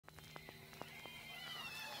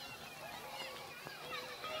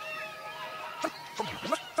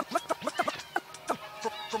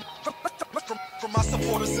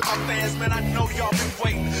supporters and my fans, man, I know y'all been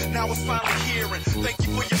waiting. Now it's finally hearing. Thank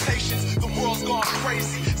you for your patience. The world's gone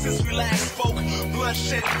crazy since we last spoke.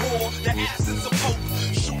 Bloodshed and war, the absence of hope.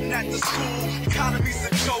 Shooting at the school, economy's a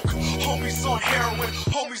joke. Homies on heroin,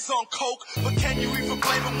 homies on coke. But can you even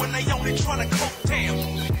blame them when they only tryna coke? Damn.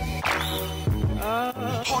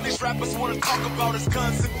 All these rappers wanna talk about is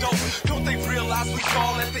guns and dope. Don't they realize we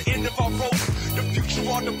all at the end of our rope? The future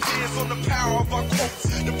all depends on the power of our quotes.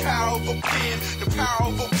 The power of a pen, the power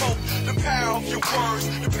of a vote. The power of your words,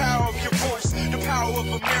 the power of your voice. The power of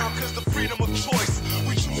America's the freedom of choice.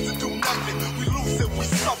 We choose to do nothing, we lose it, we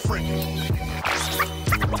suffering.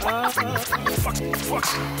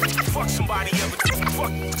 Fuck somebody ever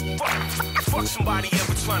fuck somebody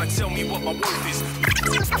ever trying to tell me what my worth is.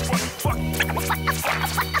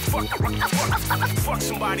 Fuck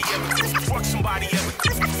somebody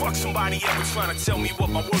ever trying to tell me what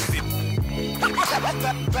my worth is.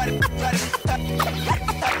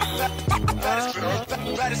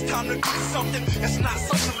 But it's time to do something. It's not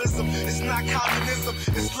socialism, it's not communism.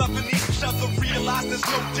 It's loving each other, realize there's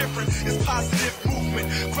no difference. It's positive movement,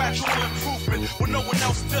 gradual improvement when no one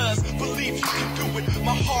else does. Believe you can do it.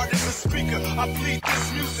 My heart is a speaker, I bleed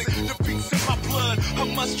this music. The beats in my blood, I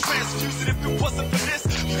must transfuse it. If it wasn't for this,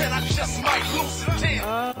 then I just might lose it. Damn.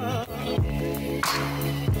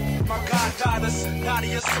 My goddaughters,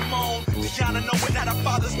 Nadia, Simone, Diana, knowing that our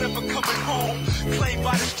father's never coming home. Claimed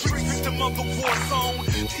by the streets, victim of the war zone.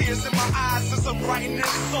 Tears in my eyes as I'm writing this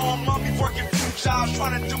song. Mommy working 2 jobs,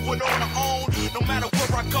 trying to do it on her own. No matter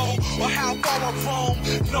where I go or how far I roam,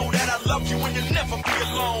 know that I love you and you'll never be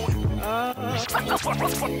alone.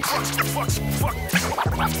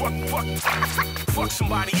 Fuck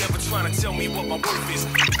somebody ever trying to tell me what my worth is.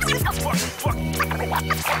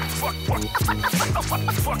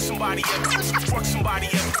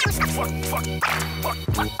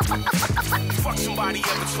 Fuck somebody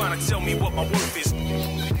ever trying to tell me what my worth is.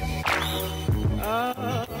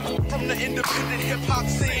 From the independent hip-hop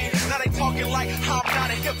scene, now they talking like I'm not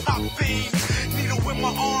a hip-hop fiend. Needle in my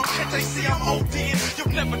arm, can't they see I'm ODing?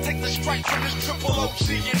 You'll never take the strike from this triple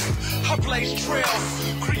OGing. I blaze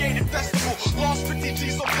trails, created festival, lost 50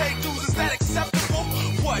 G's on paid dues, is that acceptable?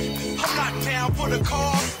 What? I'm not down for the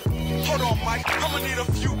cause. Hold on, Mike, I'ma need a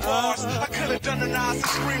few bars. I could've done an eyes and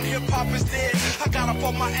screamed hip-hop is dead. I got up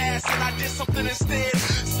on my ass and I did something instead.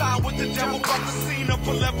 Signed with the devil, brought the scene up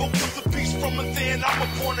a level. Killed the beast from within, I'm a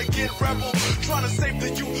born-again rebel. Trying to save the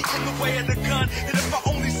youth from the way of the gun. And if I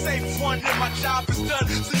only save one, then my job is done.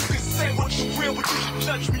 So you can say what you will, but you should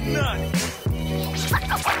judge me none.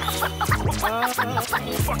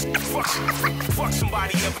 Fuck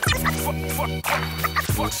somebody ever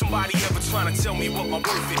fuck somebody ever trying to tell me what my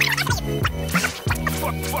worth is.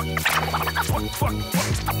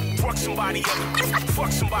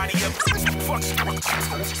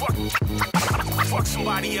 Fuck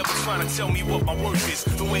somebody ever trying to tell me what my worth is.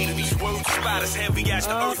 The weight of these words is about as heavy as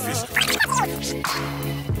the earth is.